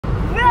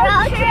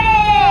road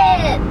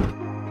trip!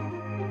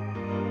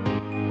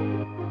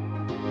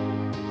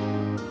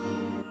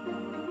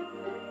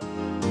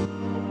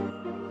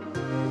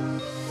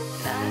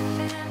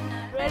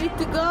 Ready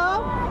to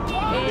go?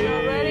 And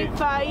already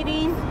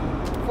fighting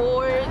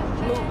for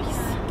movies.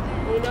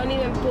 We don't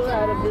even pull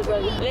out of the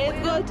buggy. Let's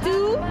go to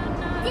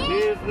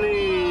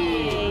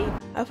Disney!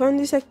 I found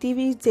this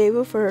activity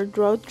table for a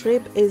road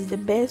trip. Is the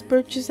best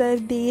purchase I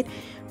did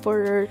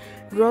for a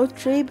road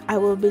trip. I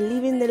will be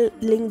leaving the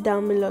link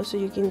down below so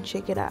you can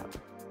check it out.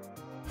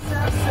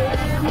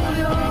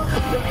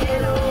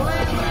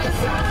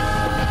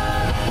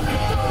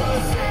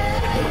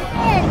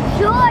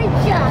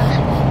 Georgia!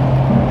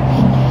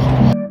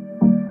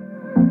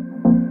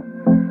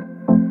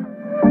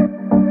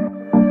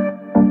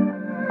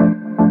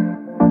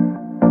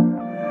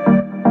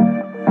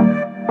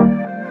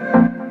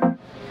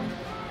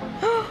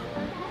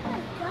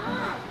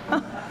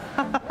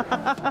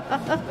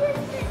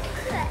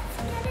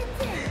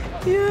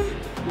 Yeah,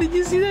 did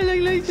you see that?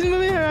 Like she's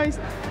moving her eyes.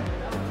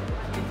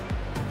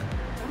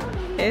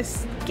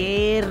 It's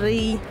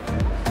scary.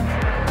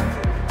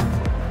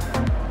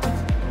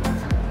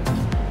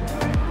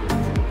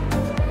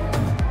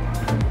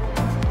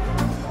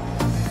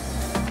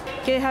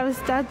 Okay, I have a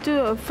statue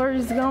of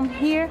Forrest Gump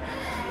here.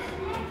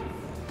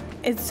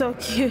 It's so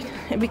cute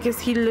because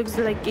he looks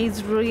like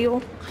he's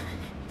real,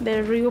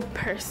 the real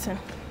person.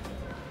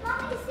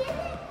 Mommy, see the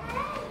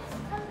eggs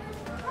of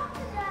the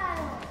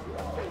crocodile.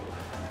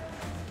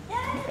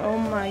 Oh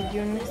my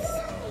goodness.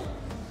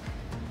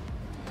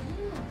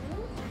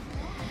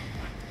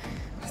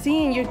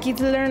 Seeing your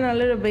kids learn a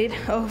little bit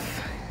of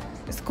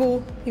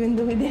school, even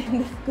though we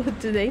didn't go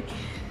today.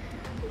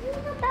 This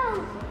is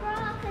about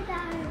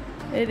crocodiles.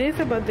 It is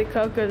about the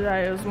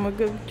crocodiles. Well,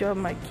 good job,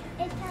 Mikey.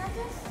 It tells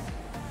us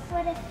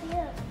what it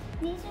feels.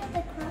 These are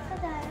the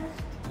crocodile's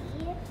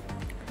teeth.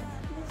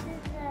 This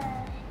is the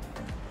hand.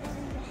 This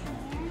is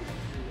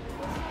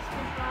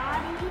the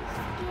body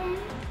skin.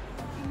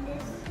 And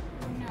this,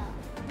 no.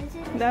 This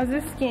is That's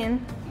the skin,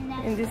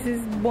 and this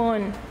is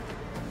bone.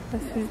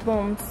 That's his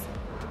bones.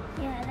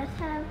 yeah, that's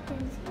how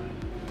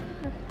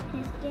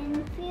his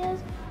skin feels.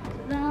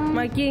 Bone.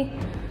 Mikey,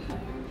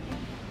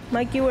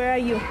 Mikey, where are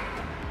you?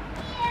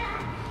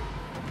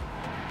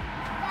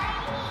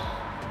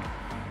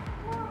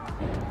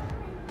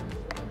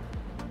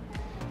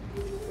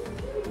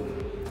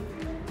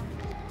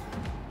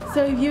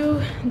 So if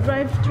you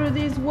drive through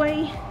this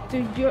way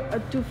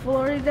to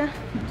Florida,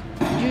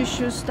 you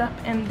should stop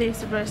in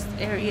this rest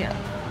area.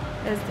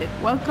 That's it.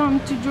 Welcome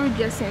to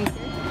Georgia Center,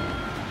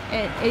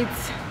 and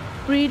it's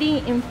pretty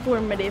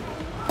informative.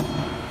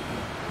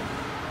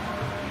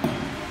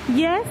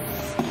 Yes?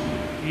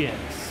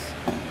 Yes.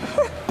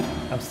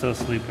 I'm still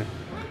sleeping.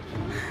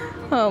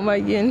 Oh my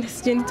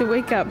goodness, you need to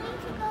wake up.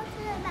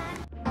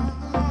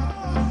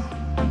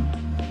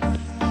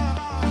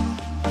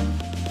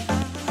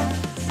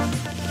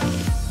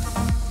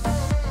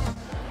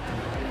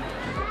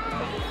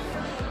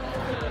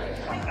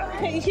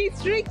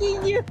 He's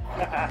tricking you.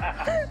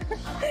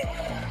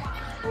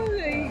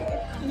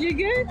 You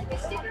good?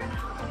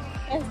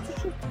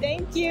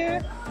 Thank you.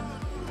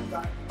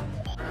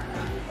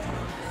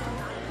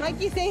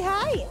 Mikey, say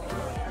hi.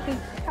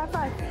 High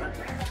five.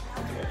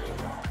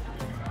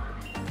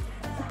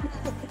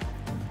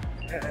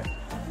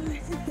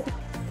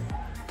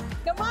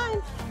 Come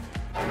on.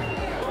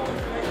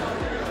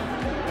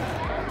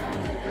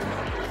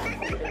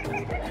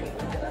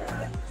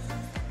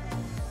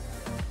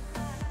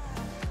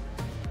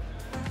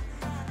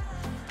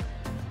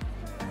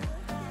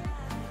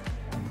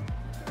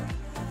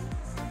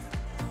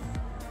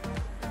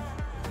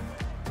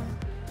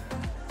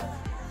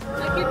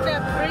 Look at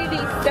that pretty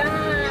sun.